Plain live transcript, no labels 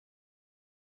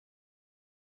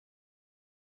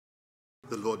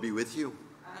The Lord be with you.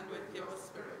 And with your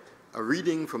spirit. A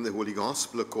reading from the Holy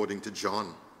Gospel according to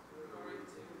John.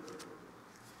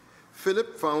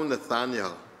 Philip found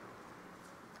Nathanael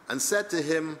and said to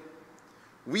him,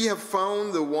 "We have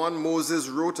found the one Moses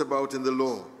wrote about in the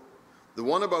law, the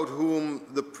one about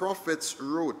whom the prophets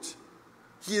wrote.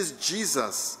 He is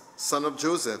Jesus, son of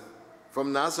Joseph,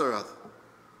 from Nazareth."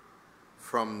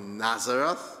 "From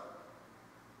Nazareth?"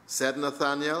 said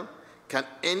Nathanael. "Can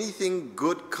anything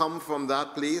good come from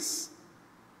that place?"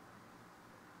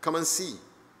 "Come and see,"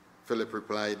 Philip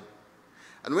replied.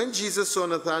 And when Jesus saw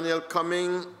Nathanael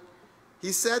coming,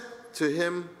 he said to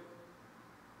him,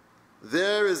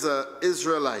 "There is an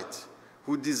Israelite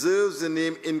who deserves the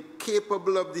name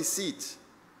incapable of deceit."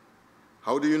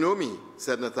 "How do you know me?"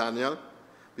 said Nathanael.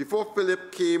 "Before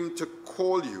Philip came to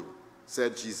call you,"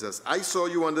 said Jesus, "I saw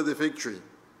you under the fig tree."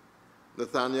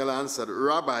 Nathanael answered,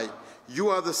 "Rabbi, you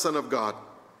are the Son of God.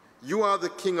 You are the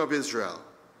King of Israel."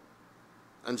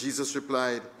 And Jesus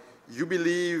replied, "You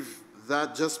believe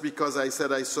that just because I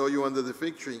said I saw you under the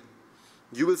fig tree?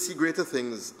 You will see greater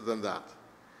things than that."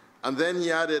 And then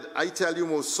he added, "I tell you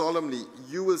most solemnly,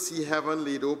 you will see heaven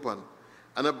laid open,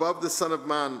 and above the Son of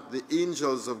Man, the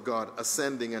angels of God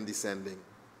ascending and descending."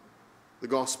 The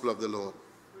Gospel of the Lord.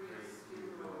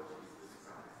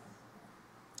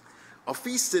 Our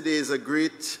feast today is a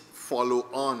great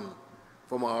follow-on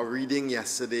from our reading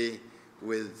yesterday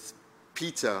with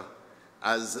Peter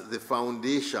as the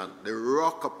foundation, the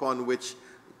rock upon which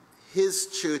his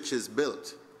church is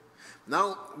built.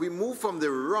 Now, we move from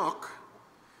the rock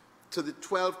to the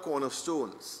 12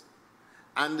 cornerstones.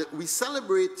 And we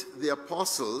celebrate the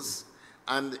apostles,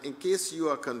 and in case you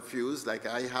are confused, like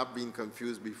I have been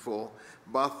confused before,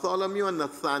 Bartholomew and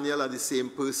Nathanael are the same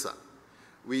person.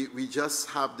 We just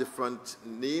have different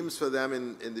names for them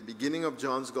in the beginning of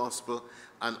John's Gospel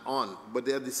and on, but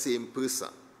they're the same person.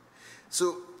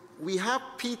 So we have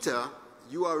Peter,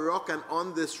 "You are rock, and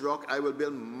on this rock I will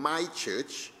build my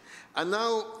church." And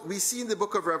now we see in the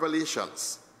book of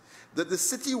Revelations that the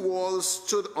city walls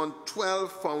stood on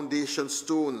 12 foundation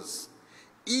stones,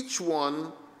 each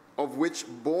one of which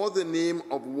bore the name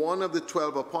of one of the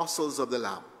 12 apostles of the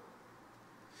Lamb.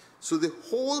 So the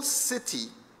whole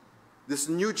city, this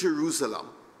New Jerusalem,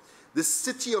 the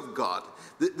city of God,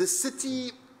 the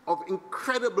city of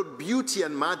incredible beauty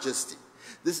and majesty,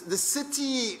 the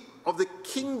city of the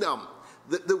kingdom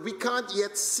that we can't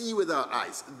yet see with our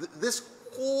eyes. This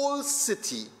whole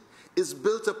city is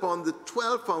built upon the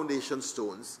 12 foundation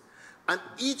stones, and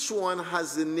each one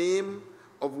has the name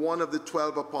of one of the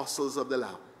 12 apostles of the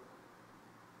Lamb.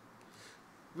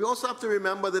 We also have to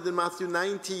remember that in Matthew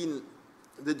 19,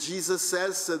 that Jesus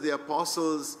says to the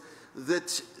apostles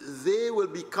that they will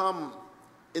become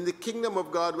in the kingdom of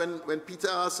God. When Peter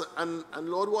asks, and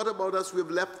Lord, what about us?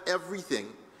 We've left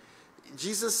everything.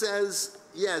 Jesus says,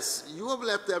 yes, you have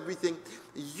left everything.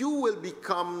 You will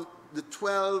become the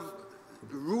 12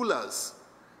 rulers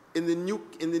in the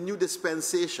new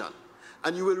dispensation,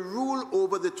 and you will rule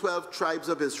over the 12 tribes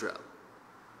of Israel.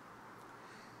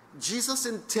 Jesus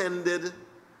intended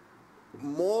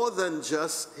more than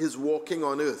just his walking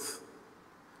on earth,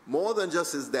 more than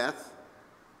just his death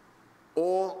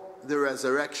or the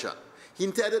resurrection. He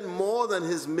intended more than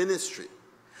his ministry.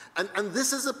 And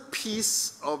this is a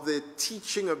piece of the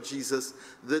teaching of Jesus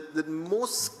that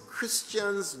most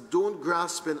Christians don't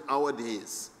grasp in our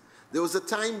days. There was a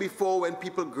time before when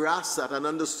people grasped that and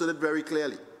understood it very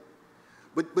clearly.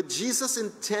 But Jesus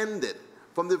intended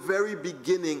from the very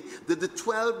beginning that the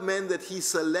 12 men that he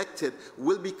selected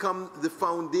will become the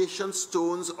foundation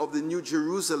stones of the New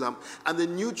Jerusalem. And the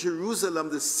New Jerusalem,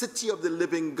 the city of the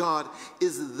living God,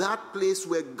 is that place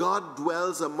where God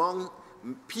dwells among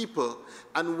people,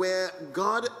 and where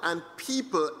God and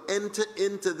people enter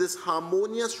into this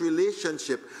harmonious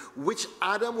relationship which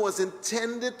Adam was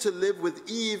intended to live with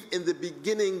Eve in the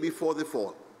beginning before the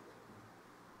fall.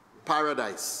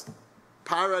 Paradise.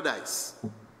 Paradise.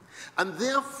 And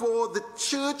therefore the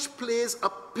church plays a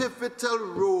pivotal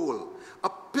role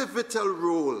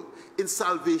in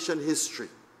salvation history.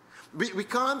 We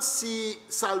can't see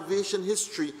salvation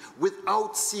history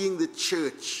without seeing the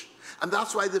church. And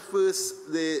that's why the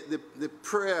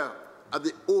prayer at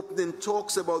the opening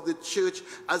talks about the church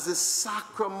as a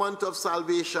sacrament of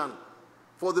salvation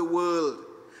for the world.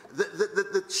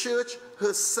 The church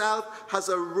herself has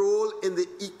a role in the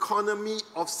economy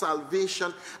of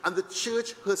salvation, and the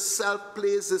church herself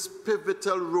plays this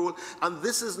pivotal role. And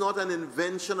this is not an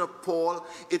invention of Paul.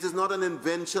 It is not an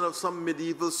invention of some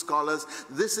medieval scholars.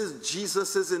 This is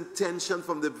Jesus' intention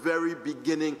from the very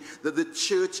beginning, that the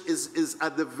church is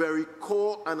at the very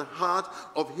core and heart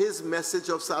of his message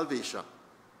of salvation.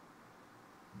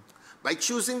 by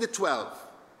choosing the 12,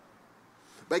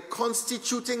 by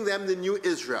constituting them the new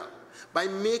Israel, by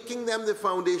making them the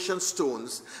foundation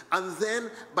stones, and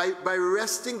then by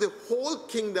resting the whole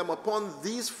kingdom upon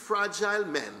these fragile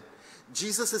men,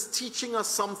 Jesus is teaching us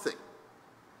something.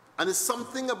 And it's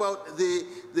something about the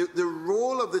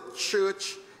role of the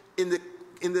church in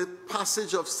the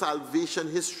passage of salvation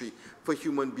history for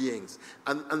human beings.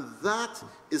 And that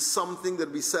is something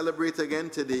that we celebrate again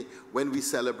today when we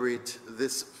celebrate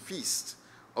this feast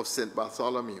of St.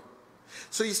 Bartholomew.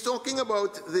 So he's talking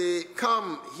about the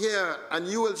come here and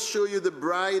you will show you the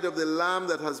bride of the Lamb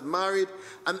that has married.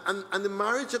 And the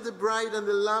marriage of the bride and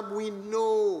the Lamb, we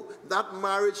know that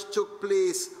marriage took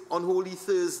place on Holy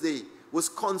Thursday, was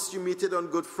consummated on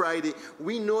Good Friday.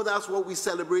 We know that's what we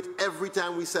celebrate every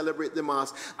time we celebrate the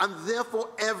Mass. And therefore,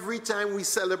 every time we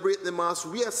celebrate the Mass,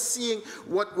 we are seeing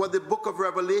what the book of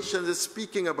Revelation is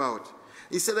speaking about.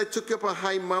 He said, I took you up a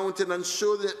high mountain and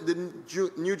showed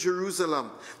the New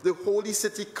Jerusalem, the holy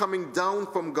city coming down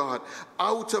from God,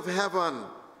 out of heaven.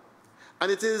 And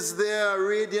it is there,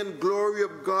 radiant glory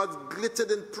of God,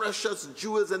 glittered in precious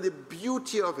jewels, and the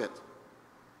beauty of it.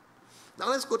 Now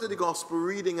let's go to the gospel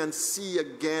reading and see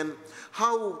again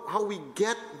how we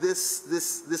get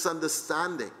this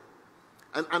understanding,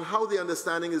 and how the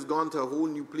understanding has gone to a whole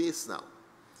new place now.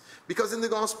 Because in the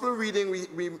gospel reading,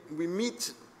 we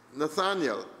meet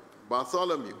Nathanael,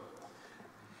 Bartholomew.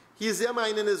 He is there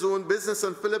minding his own business,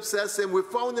 and Philip says to him, we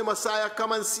found the Messiah,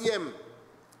 come and see him.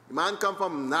 The man come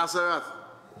from Nazareth.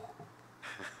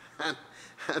 and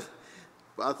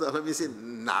Bartholomew said,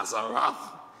 Nazareth?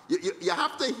 You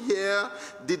have to hear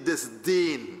the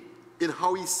disdain in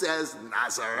how he says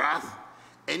Nazareth.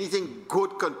 Anything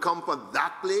good can come from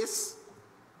that place.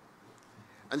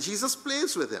 And Jesus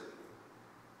plays with him.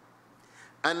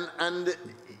 And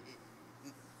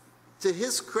to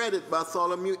his credit,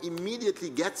 Bartholomew immediately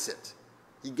gets it.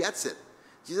 He gets it.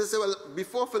 Jesus said, well,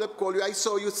 before Philip called you, I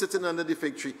saw you sitting under the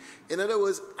fig tree. In other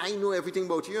words, I know everything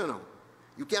about you, you know.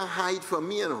 You can't hide from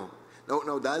me, you know.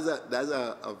 No, that's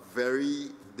a very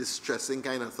distressing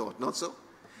kind of thought, not so?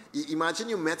 Imagine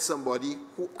you met somebody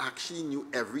who actually knew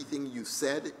everything you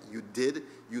said, you did,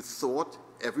 you thought,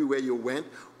 everywhere you went,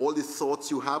 all the thoughts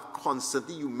you have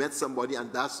constantly. You met somebody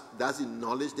and that's the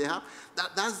knowledge they have.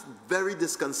 That's very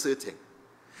disconcerting.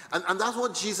 And that's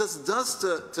what Jesus does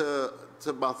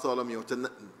to Bartholomew,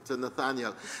 to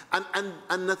Nathanael.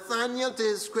 And Nathanael, to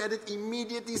his credit,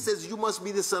 immediately says, you must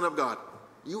be the Son of God.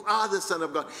 You are the Son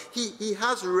of God. He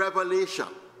has revelation.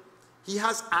 He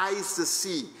has eyes to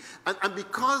see. And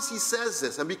because he says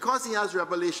this, and because he has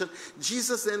revelation,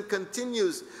 Jesus then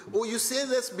continues, oh, you say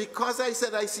this because I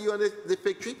said I see you on the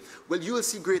fig tree? Well, you will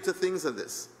see greater things than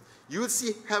this. You will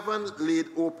see heaven laid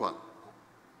open.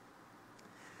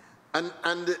 And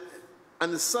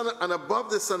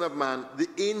above the Son of Man, the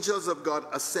angels of God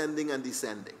ascending and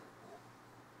descending.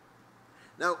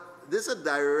 Now, this is a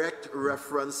direct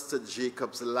reference to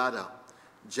Jacob's ladder,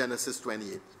 Genesis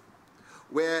 28.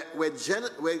 Where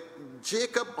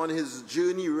Jacob on his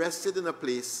journey rested in a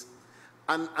place,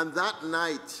 and that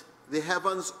night the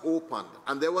heavens opened,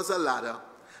 and there was a ladder,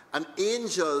 and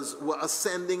angels were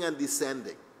ascending and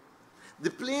descending. The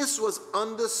place was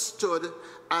understood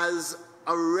as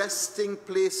a resting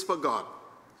place for God.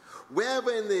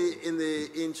 Wherever in the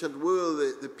ancient world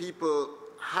the people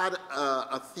had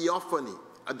a theophany,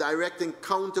 a direct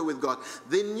encounter with God,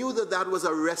 they knew that was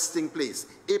a resting place,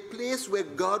 a place where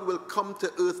God will come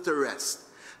to earth to rest.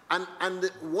 And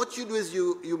what you do is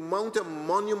you mount a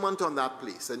monument on that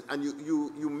place, and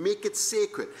you make it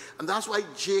sacred. And that's why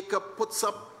Jacob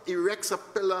erects a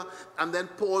pillar and then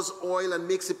pours oil and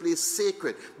makes the place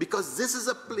sacred, because this is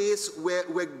a place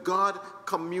where God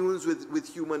communes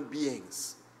with human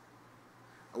beings.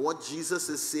 And what Jesus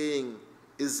is saying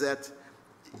is that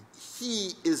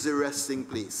he is the resting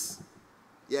place.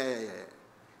 Yeah.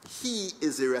 He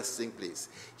is the resting place.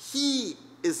 He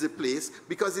is the place,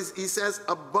 because he says,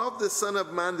 above the Son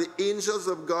of Man, the angels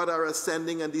of God are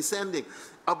ascending and descending.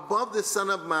 Above the Son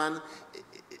of Man,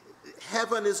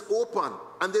 heaven is open,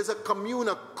 and there's a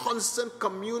constant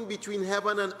commune between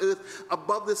heaven and earth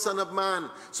above the Son of Man.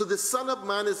 So the Son of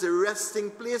Man is the resting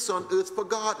place on earth for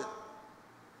God.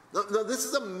 Now, this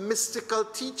is a mystical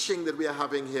teaching that we are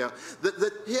having here,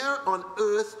 that here on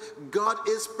earth, God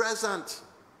is present.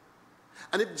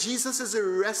 And if Jesus is a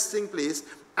resting place,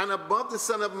 and above the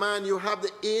Son of Man, you have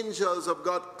the angels of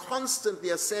God constantly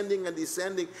ascending and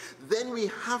descending, then we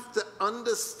have to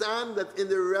understand that in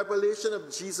the revelation of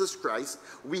Jesus Christ,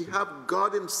 we have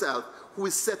God himself, who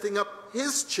is setting up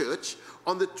his church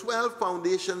on the 12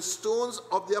 foundation stones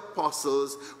of the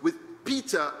apostles, with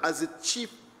Peter as the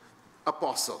chief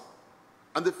apostle.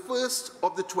 and the first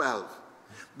of the 12.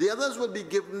 The others will be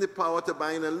given the power to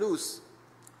bind and loose,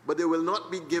 but they will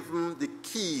not be given the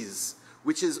keys,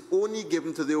 which is only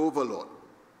given to the overlord.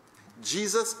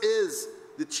 Jesus is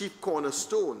the chief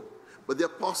cornerstone, but the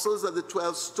apostles are the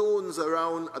 12 stones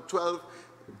around, 12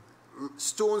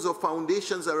 stones or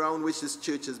foundations around which this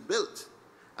church is built.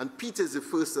 And Peter is the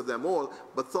first of them all.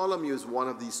 Bartholomew is one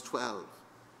of these 12.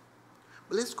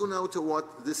 But let's go now to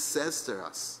what this says to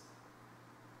us.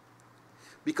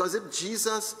 Because if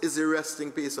Jesus is the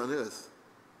resting place on earth,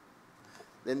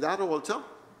 then that altar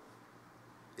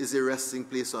is a resting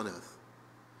place on earth.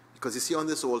 Because you see, on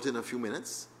this altar in a few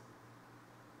minutes,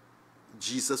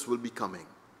 Jesus will be coming.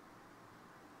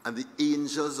 And the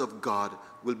angels of God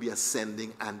will be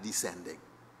ascending and descending.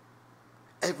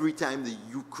 Every time the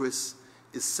Eucharist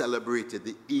is celebrated,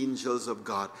 the angels of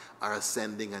God are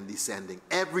ascending and descending.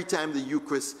 Every time the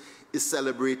Eucharist is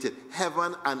celebrated,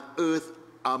 heaven and earth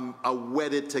are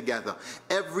wedded together.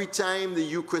 Every time the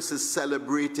Eucharist is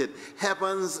celebrated,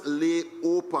 heavens lay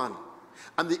open.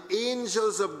 And the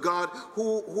angels of God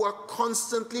who are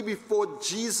constantly before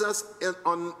Jesus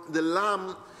on the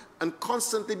Lamb, and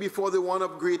constantly before the one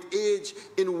of great age,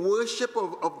 in worship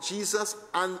of Jesus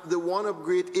and the one of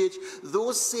great age,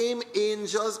 those same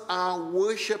angels are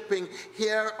worshiping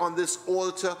here on this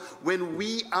altar when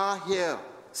we are here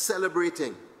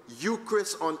celebrating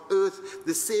Eucharist on earth.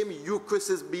 The same Eucharist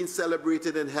is being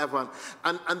celebrated in heaven,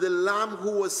 and the Lamb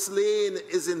who was slain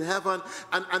is in heaven,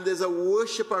 and there's a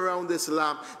worship around this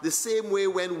Lamb. The same way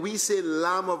when we say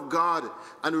Lamb of God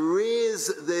and raise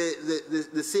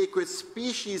the sacred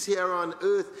species here on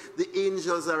earth, the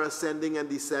angels are ascending and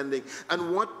descending.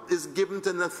 And what is given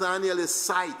to Nathanael is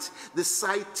sight, the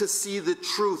sight to see the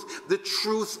truth. The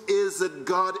truth is that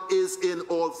God is in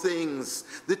all things.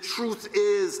 The truth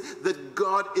is that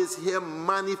God is here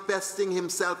manifesting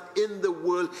himself in the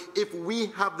world. If we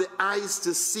have the eyes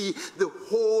to see, the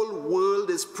whole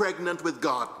world is pregnant with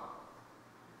God.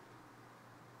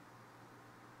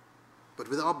 But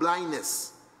with our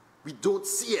blindness, we don't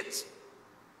see it.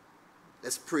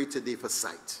 Let's pray today for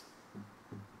sight.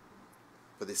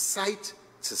 For the sight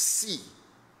to see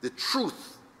the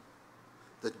truth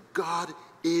that God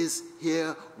is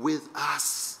here with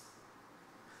us.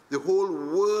 The whole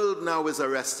world now is a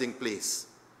resting place.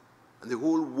 And the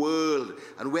whole world,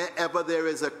 and wherever there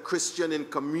is a Christian in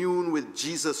commune with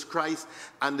Jesus Christ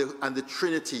and the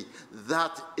Trinity,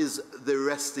 that is the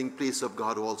resting place of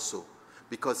God also.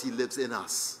 Because he lives in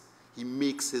us. He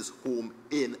makes his home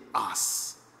in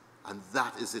us. And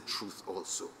that is the truth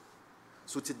also.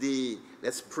 So today,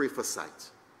 let's pray for sight.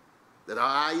 That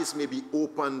our eyes may be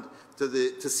opened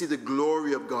to see the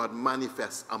glory of God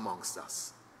manifest amongst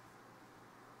us.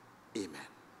 Amen.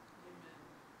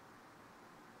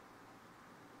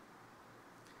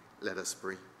 Let us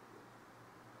pray.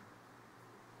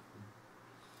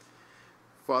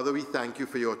 Father, we thank you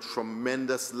for your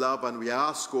tremendous love, and we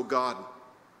ask, oh God,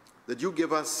 that you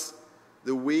give us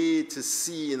the way to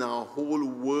see in our whole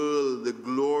world the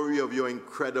glory of your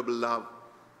incredible love.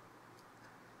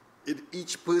 In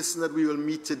each person that we will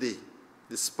meet today,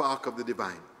 the spark of the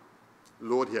divine.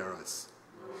 Lord, hear us.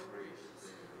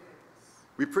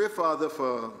 We pray, Father,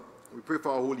 we pray for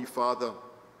our Holy Father,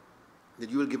 that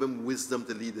you will give him wisdom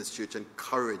to lead this church and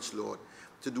courage, Lord,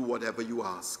 to do whatever you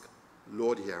ask.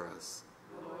 Lord, hear us.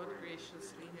 Lord,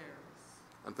 graciously hear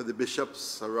us. And for the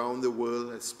bishops around the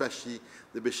world, especially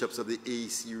the bishops of the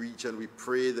AEC region, we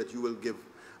pray that you will give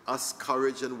us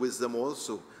courage and wisdom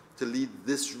also to lead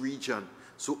this region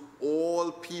so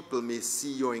all people may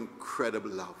see your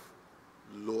incredible love.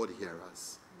 Lord, hear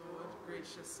us. Lord,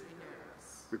 graciously hear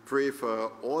us. We pray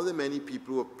for all the many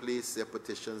people who have placed their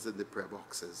petitions in the prayer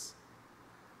boxes,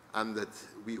 and that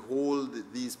we hold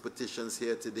these petitions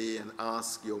here today and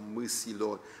ask your mercy,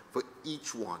 Lord, for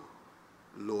each one.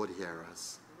 Lord, hear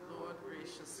us. Lord,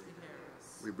 graciously hear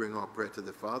us. We bring our prayer to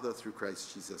the Father through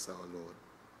Christ Jesus our Lord.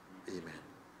 Amen.